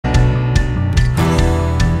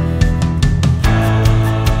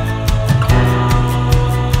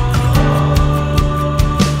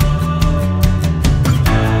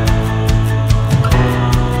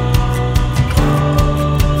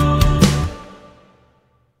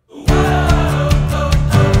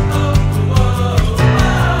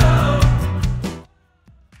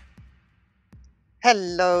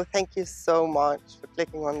Hello, thank you so much for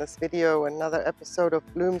clicking on this video, another episode of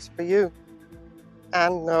Blooms for you.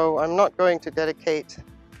 And no, I'm not going to dedicate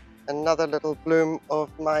another little bloom of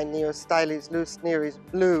my Neostyles Loose Neries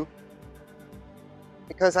Blue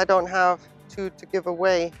because I don't have two to give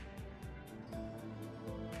away.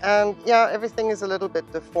 And yeah, everything is a little bit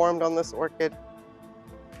deformed on this orchid.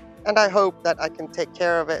 And I hope that I can take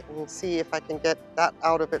care of it and see if I can get that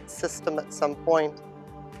out of its system at some point.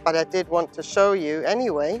 But I did want to show you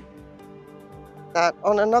anyway that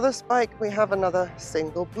on another spike we have another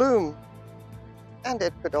single bloom. And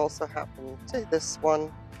it could also happen to this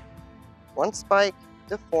one. One spike,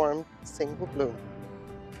 deformed, single bloom.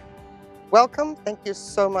 Welcome, thank you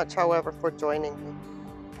so much, however, for joining me.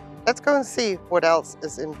 Let's go and see what else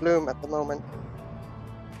is in bloom at the moment.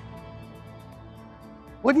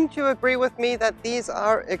 Wouldn't you agree with me that these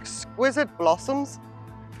are exquisite blossoms?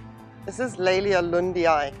 This is Lelia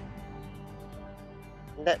Lundii.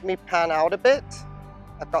 Let me pan out a bit.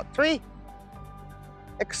 I've got three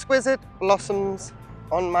exquisite blossoms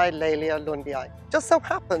on my Lelia Lundii. Just so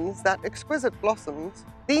happens that exquisite blossoms,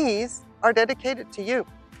 these are dedicated to you.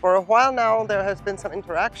 For a while now, there has been some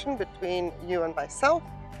interaction between you and myself,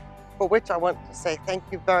 for which I want to say thank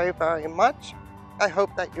you very, very much. I hope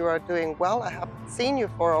that you are doing well. I haven't seen you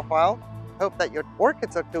for a while. I hope that your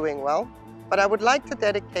orchids are doing well. But I would like to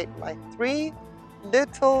dedicate my three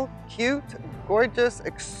little, cute, gorgeous,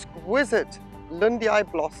 exquisite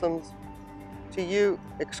Lundii blossoms to you,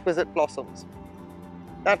 exquisite blossoms.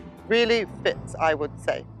 That really fits, I would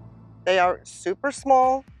say. They are super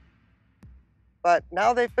small, but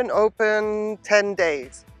now they've been open 10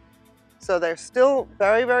 days. So they're still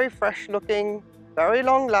very, very fresh looking, very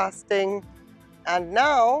long lasting. And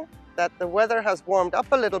now that the weather has warmed up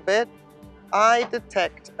a little bit, I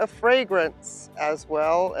detect a fragrance as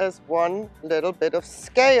well as one little bit of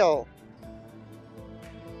scale.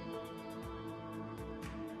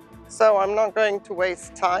 So I'm not going to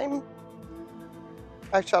waste time.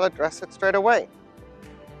 I shall address it straight away.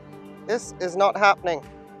 This is not happening.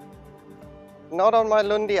 Not on my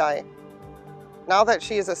Lundii. Now that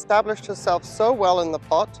she has established herself so well in the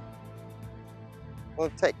pot,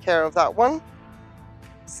 we'll take care of that one.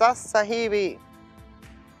 Sasahibi.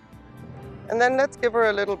 And then let's give her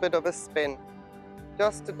a little bit of a spin,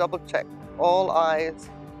 just to double check. All eyes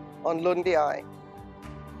on Lundii.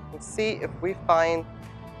 And see if we find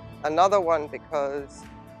another one, because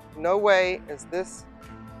no way is this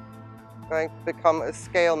going to become a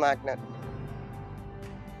scale magnet.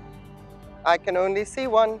 I can only see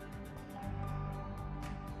one.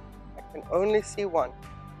 I can only see one.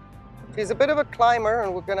 She's a bit of a climber,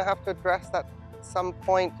 and we're going to have to address that at some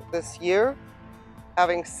point this year.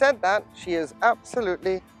 Having said that, she is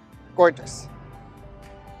absolutely gorgeous.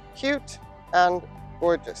 Cute and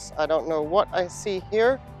gorgeous. I don't know what I see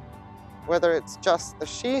here, whether it's just the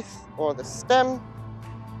sheath or the stem.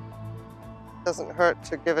 Doesn't hurt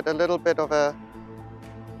to give it a little bit of a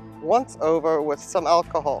once over with some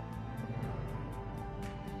alcohol.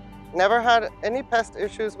 Never had any pest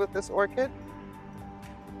issues with this orchid,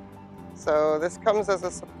 so this comes as a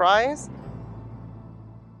surprise.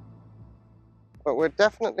 But we're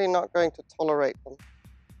definitely not going to tolerate them.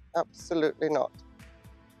 Absolutely not.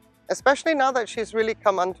 Especially now that she's really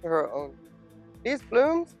come onto her own. These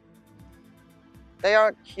blooms, they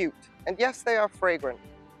are cute. And yes, they are fragrant.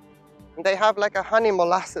 And they have like a honey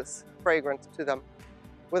molasses fragrance to them,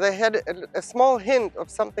 with a small hint of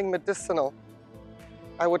something medicinal.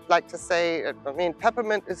 I would like to say, I mean,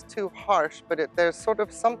 peppermint is too harsh, but there's sort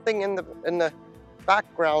of something in the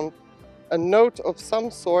background, a note of some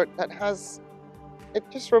sort that has, it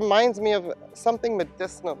just reminds me of something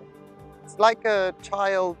medicinal. It's like a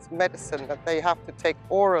child's medicine that they have to take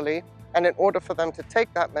orally, and in order for them to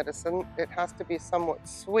take that medicine, it has to be somewhat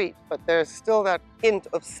sweet, but there's still that hint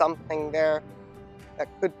of something there that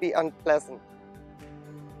could be unpleasant.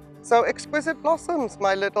 So exquisite blossoms,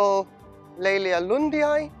 my little Lelia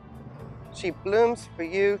Lundii. She blooms for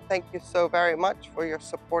you. Thank you so very much for your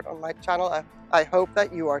support on my channel. I hope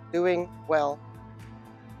that you are doing well.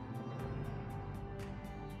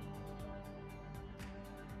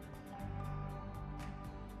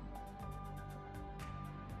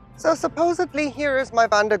 So supposedly here is my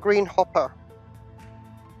Vanda Green Hopper.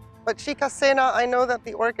 But Chicasena, I know that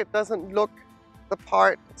the orchid doesn't look the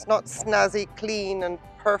part. It's not snazzy, clean, and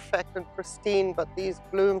perfect and pristine, but these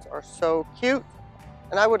blooms are so cute.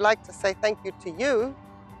 And I would like to say thank you to you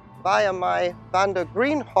via my Vanda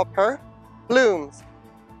Green Hopper blooms.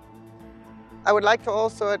 I would like to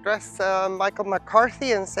also address Michael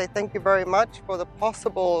McCarthy and say thank you very much for the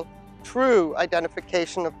possible true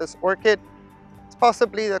identification of this orchid.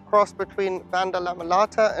 possibly the cross between Vanda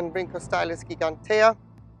lamellata and Rhynchostylis gigantea.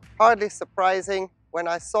 Hardly surprising. When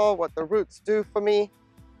I saw what the roots do for me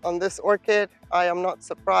on this orchid, I am not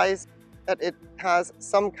surprised that it has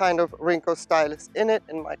some kind of Rhynchostylis in it.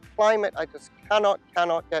 In my climate, I just cannot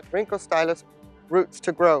get Rhynchostylis roots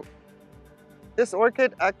to grow. This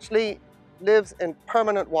orchid actually lives in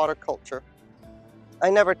permanent water culture.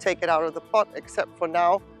 I never take it out of the pot, except for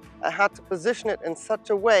now. I had to position it in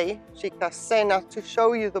such a way, Chicasena, to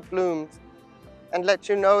show you the blooms and let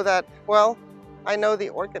you know that, well, I know the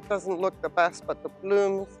orchid doesn't look the best, but the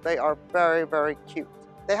blooms, they are very, very cute.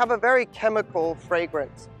 They have a very chemical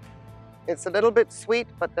fragrance. It's a little bit sweet,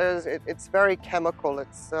 but it's very chemical.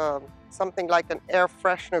 It's something like an air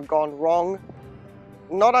freshener gone wrong.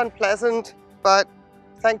 Not unpleasant, but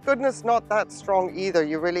thank goodness not that strong either.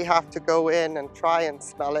 You really have to go in and try and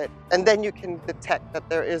smell it, and then you can detect that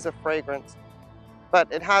there is a fragrance.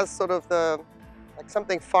 But it has sort of like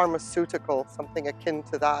something pharmaceutical, something akin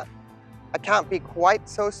to that. I can't be quite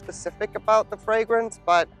so specific about the fragrance,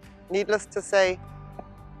 but needless to say,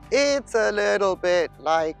 it's a little bit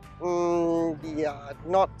like, yeah,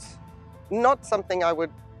 not something I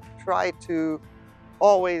would try to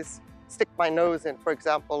always stick my nose in, for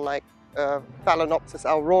example, like Phalaenopsis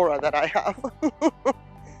aurora that I have.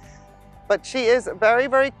 But she is very,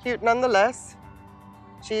 very cute nonetheless.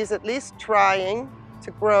 She's at least trying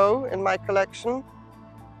to grow in my collection.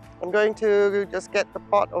 I'm going to just get the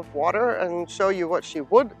pot of water and show you what she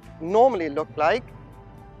would normally look like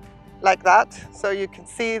that, so you can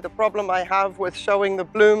see the problem I have with showing the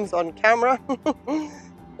blooms on camera.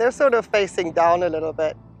 They're sort of facing down a little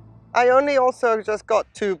bit. I only also just got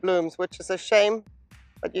 2 blooms, which is a shame,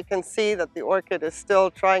 but you can see that the orchid is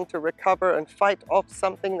still trying to recover and fight off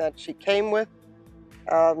something that she came with.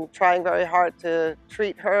 Trying very hard to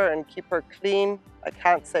treat her and keep her clean. I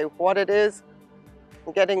can't say what it is.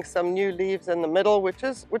 I'm getting some new leaves in the middle, which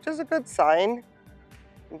is a good sign,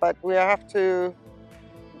 but we have to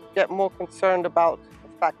get more concerned about the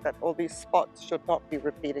fact that all these spots should not be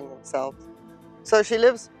repeating themselves. So she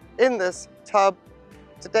lives in this tub.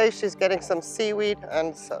 Today she's getting some seaweed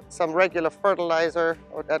and some regular fertilizer,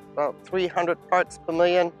 or at about 300 parts per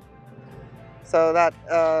million, so that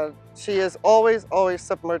she is always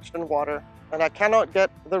submerged in water, and I cannot get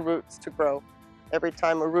the roots to grow. Every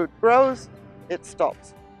time a root grows, it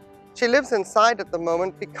stops. She lives inside at the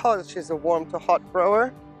moment because she's a warm to hot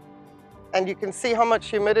grower, and you can see how much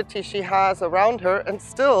humidity she has around her, and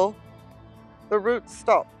still the roots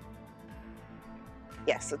stop.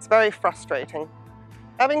 Yes, it's very frustrating.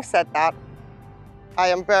 Having said that, I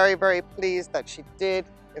am very, very pleased that she did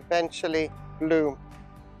eventually bloom.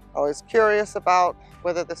 I was curious about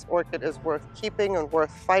whether this orchid is worth keeping and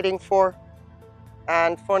worth fighting for,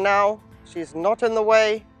 and for now she's not in the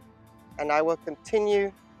way, and I will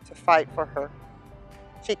continue to fight for her.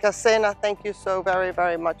 Chicasena, thank you so very,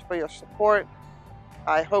 very much for your support.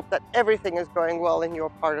 I hope that everything is going well in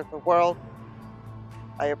your part of the world.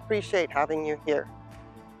 I appreciate having you here.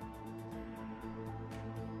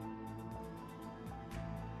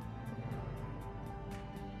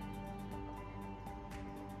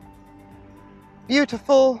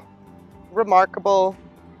 Beautiful, remarkable,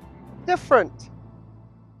 different.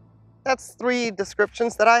 That's 3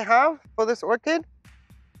 descriptions that I have for this orchid.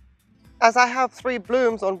 As I have 3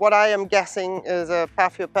 blooms on what I am guessing is a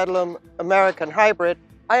Paphiopedilum American hybrid,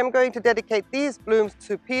 I am going to dedicate these blooms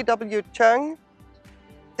to P.W. Chung,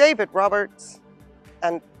 David Roberts,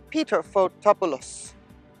 and Peter Fotopoulos.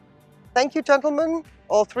 Thank you, gentlemen,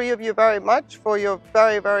 all 3 of you very much for your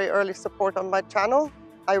very, very early support on my channel.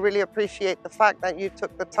 I really appreciate the fact that you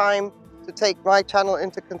took the time to take my channel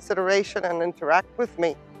into consideration and interact with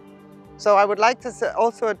me. So I would like to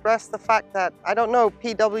also address the fact that, I don't know,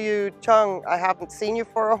 P.W. Chung, I haven't seen you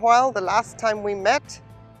for a while. The last time we met,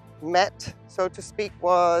 so to speak,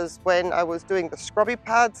 was when I was doing the scrubby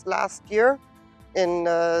pads last year in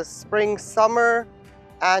spring, summer,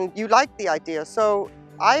 and you liked the idea. So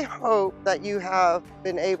I hope that you have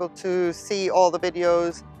been able to see all the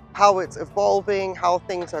videos, how it's evolving, how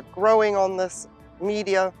things are growing on this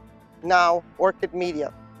media, now orchid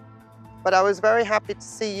media. But I was very happy to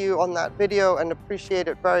see you on that video and appreciate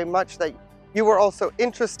it very much that you were also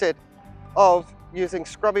interested of using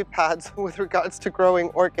scrubby pads with regards to growing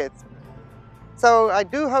orchids. So I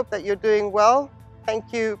do hope that you're doing well.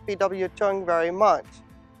 Thank you, P.W. Chung, very much.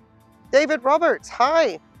 David Roberts,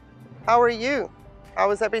 hi. How are you?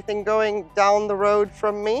 How is everything going down the road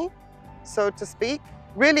from me, so to speak?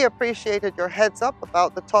 Really appreciated your heads up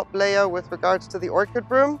about the top layer with regards to the orchid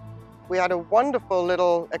room. We had a wonderful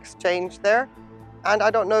little exchange there. And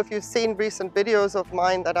I don't know if you've seen recent videos of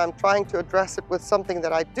mine that I'm trying to address it with something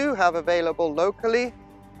that I do have available locally,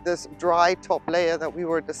 this dry top layer that we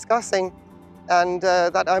were discussing, and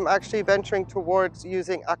that I'm actually venturing towards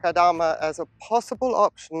using Akadama as a possible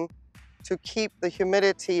option to keep the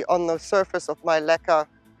humidity on the surface of my Leca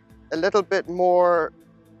a little bit more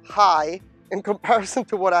high in comparison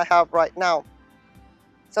to what I have right now.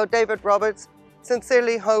 So David Roberts,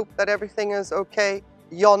 sincerely hope that everything is okay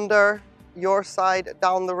yonder, your side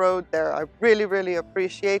down the road there. I really, really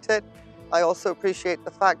appreciate it. I also appreciate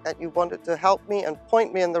the fact that you wanted to help me and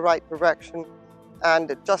point me in the right direction. And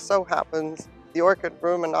it just so happens the Orchid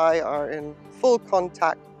Room and I are in full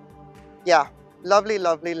contact. Yeah, lovely,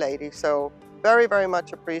 lovely lady. So very, very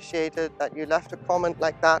much appreciated that you left a comment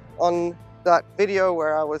like that on that video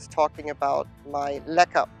where I was talking about my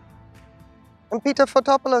Leca. And Peter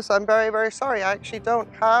Fotopoulos, I'm very, very sorry. I actually don't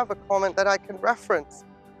have a comment that I can reference.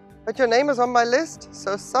 But your name is on my list,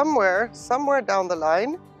 so somewhere down the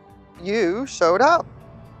line, you showed up,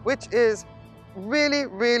 which is really,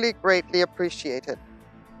 really greatly appreciated.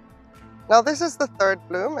 Now this is the third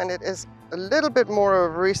bloom, and it is a little bit more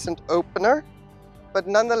of a recent opener, but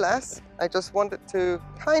nonetheless, I just wanted to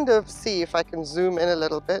kind of see if I can zoom in a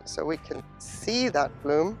little bit so we can see that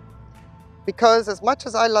bloom. Because as much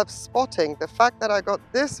as I love spotting, the fact that I got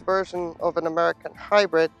this version of an American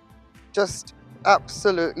hybrid just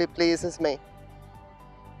absolutely pleases me.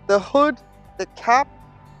 The hood, the cap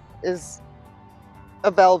is a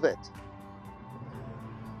velvet.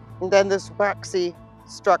 And then this waxy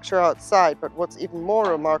structure outside, but what's even more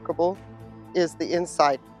remarkable is the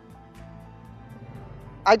inside.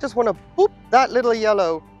 I just want to boop that little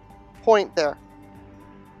yellow point there.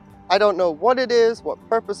 I don't know what it is, what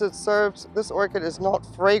purpose it serves. This orchid is not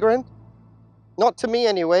fragrant, not to me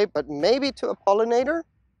anyway, but maybe to a pollinator.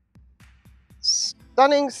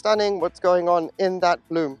 Stunning, stunning what's going on in that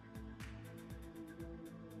bloom.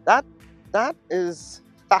 That is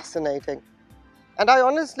fascinating. And I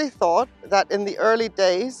honestly thought that in the early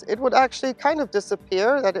days, it would actually kind of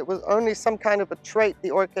disappear, that it was only some kind of a trait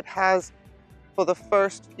the orchid has for the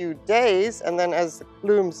first few days, and then as the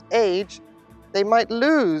blooms age, they might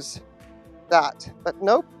lose that. But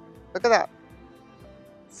nope, look at that.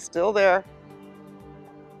 Still there.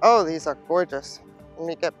 Oh, these are gorgeous. Let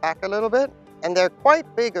me get back a little bit. And they're quite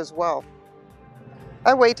big as well.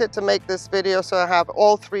 I waited to make this video so I have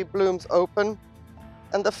all three blooms open.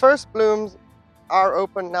 And the first blooms are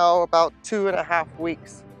open now about 2.5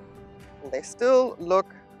 weeks. And they still look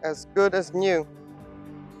as good as new.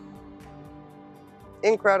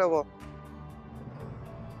 Incredible.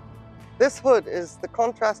 This hood is the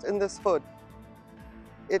contrast in this hood.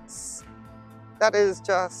 That is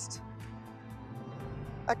just,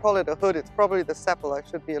 I call it a hood, it's probably the sepal, I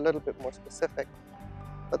should be a little bit more specific.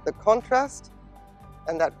 But the contrast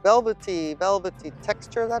and that velvety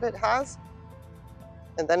texture that it has,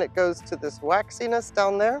 and then it goes to this waxiness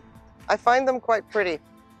down there, I find them quite pretty.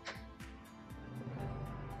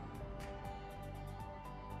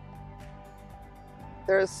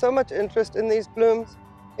 There is so much interest in these blooms,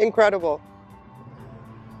 incredible.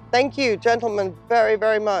 Thank you, gentlemen, very,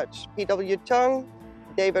 very much. P.W. Chung,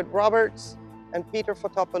 David Roberts, and Peter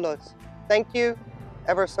Fotopoulos. Thank you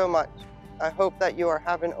ever so much. I hope that you are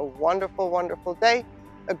having a wonderful, wonderful day,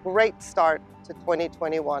 a great start to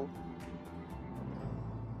 2021.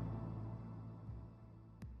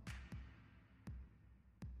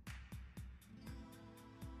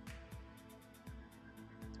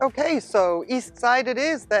 Okay, so east side it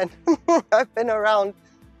is then. I've been around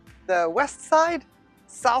the west side,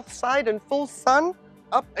 south side in full sun,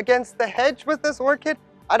 up against the hedge with this orchid.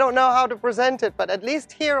 I don't know how to present it, but at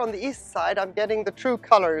least here on the east side, I'm getting the true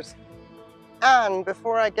colors. And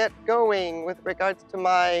before I get going with regards to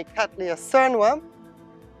my Cattleya cernua,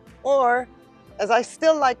 or as I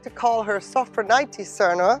still like to call her Sophronietes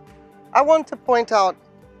cernua, I want to point out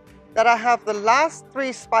that I have the last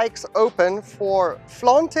 3 spikes open for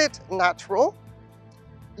Flaunt It Natural,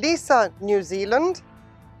 Lisa New Zealand,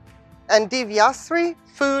 and Divyasri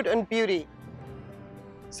Food and Beauty.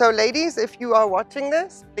 So ladies, if you are watching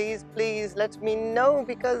this, please, please let me know,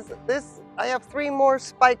 because I have 3 more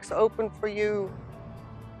spikes open for you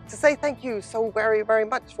to say thank you so very, very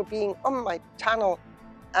much for being on my channel.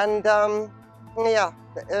 And yeah,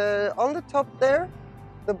 on the top there,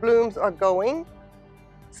 the blooms are going.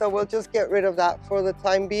 So we'll just get rid of that for the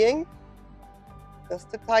time being, just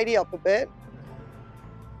to tidy up a bit.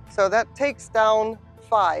 So that takes down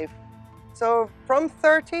 5. So from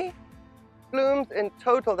 30 blooms in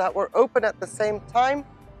total that were open at the same time,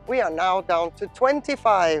 we are now down to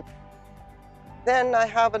 25. Then I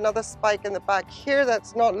have another spike in the back here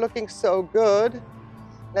that's not looking so good.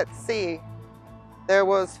 Let's see. There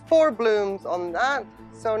was 4 blooms on that.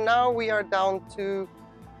 So now we are down to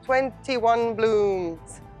 21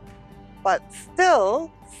 blooms. But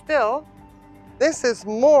still, this is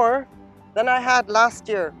more than I had last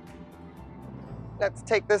year. Let's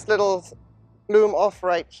take this little bloom off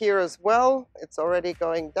right here as well. It's already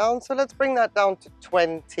going down, so let's bring that down to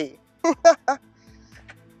 20.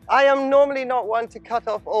 I am normally not one to cut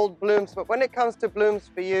off old blooms, but when it comes to blooms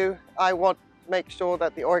for you, I want to make sure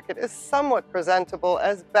that the orchid is somewhat presentable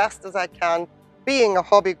as best as I can, being a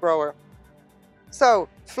hobby grower. So,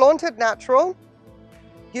 Flaunted Natural,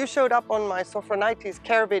 you showed up on my Sophronites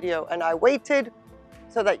care video, and I waited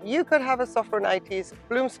so that you could have a Sophronites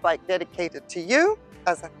bloom spike dedicated to you,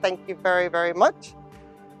 as a thank you very, very much.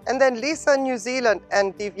 And then Lisa New Zealand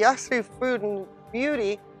and Divyasri Food and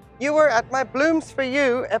Beauty, you were at my Blooms for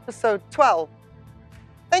You episode 12.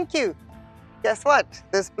 Thank you. Guess what?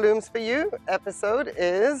 This Blooms for You episode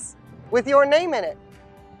is with your name in it.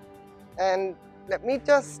 And let me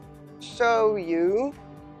just show you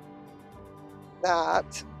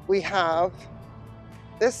that we have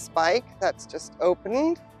this spike that's just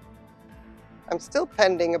opened. I'm still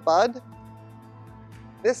pending a bud.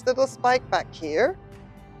 This little spike back here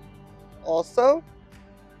also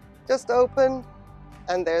just opened,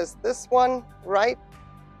 and there's this one right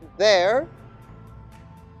there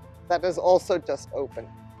that is also just open.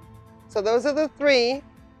 So those are the 3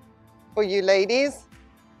 for you ladies.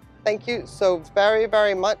 Thank you so very,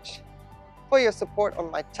 very much for your support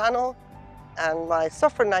on my channel and my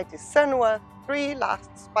Sophronites Senua 3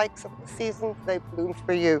 last spikes of the season. They bloomed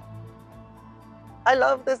for you. I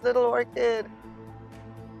love this little orchid.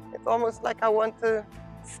 It's almost like I want to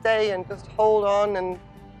stay and just hold on and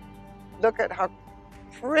look at how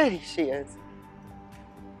pretty she is.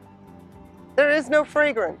 There is no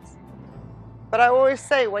fragrance, but I always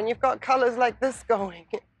say when you've got colors like this going,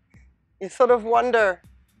 you sort of wonder,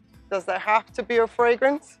 does there have to be a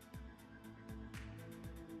fragrance?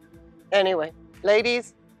 Anyway,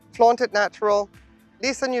 ladies, Flaunted Natural,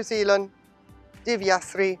 Lisa New Zealand,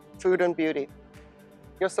 Divyasri Food and Beauty.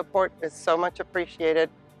 Your support is so much appreciated.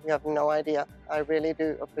 You have no idea. I really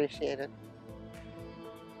do appreciate it.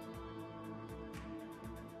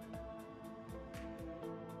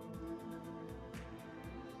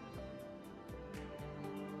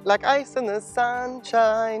 Like ice in the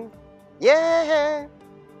sunshine. Yeah!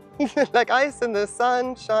 Like ice in the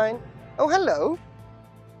sunshine. Oh, hello.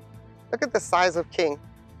 Look at the size of King.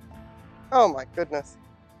 Oh my goodness.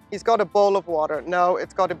 He's got a bowl of water. No,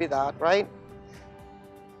 it's got to be that, right?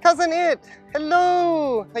 Cousin It,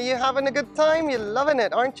 hello. Are you having a good time? You're loving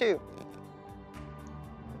it, aren't you?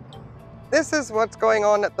 This is what's going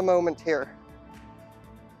on at the moment here.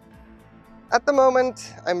 At the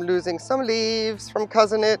moment, I'm losing some leaves from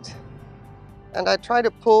Cousin It, and I try to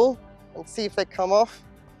pull and see if they come off.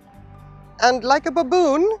 And like a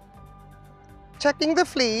baboon, checking the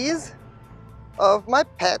fleas of my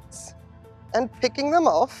pets and picking them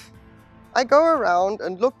off, I go around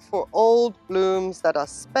and look for old blooms that are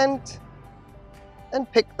spent and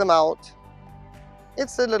pick them out.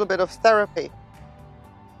 It's a little bit of therapy.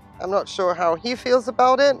 I'm not sure how he feels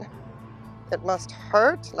about it. It must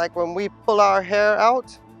hurt, like when we pull our hair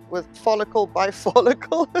out with follicle by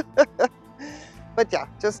follicle. But yeah,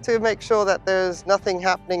 just to make sure that there's nothing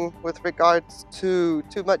happening with regards to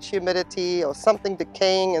too much humidity or something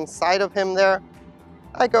decaying inside of him there,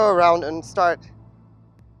 I go around and start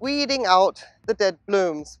weeding out the dead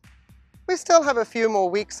blooms. We still have a few more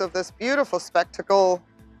weeks of this beautiful spectacle.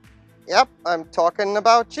 Yep, I'm talking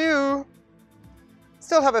about you.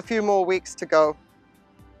 Still have a few more weeks to go.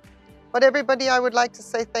 But everybody, I would like to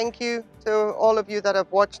say thank you to all of you that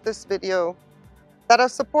have watched this video, that are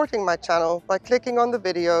supporting my channel by clicking on the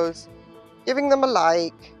videos, giving them a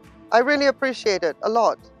like. I really appreciate it a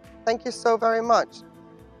lot. Thank you so very much.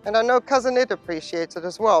 And I know Cousin It appreciates it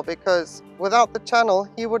as well, because without the channel,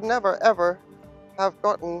 he would never ever have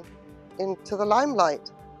gotten into the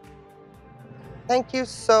limelight. Thank you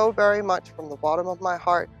so very much from the bottom of my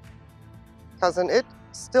heart. Cousin It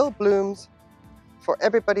still blooms for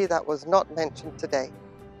everybody that was not mentioned today.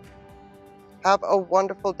 Have a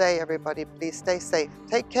wonderful day, everybody. Please stay safe.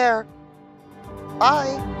 Take care.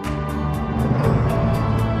 Bye.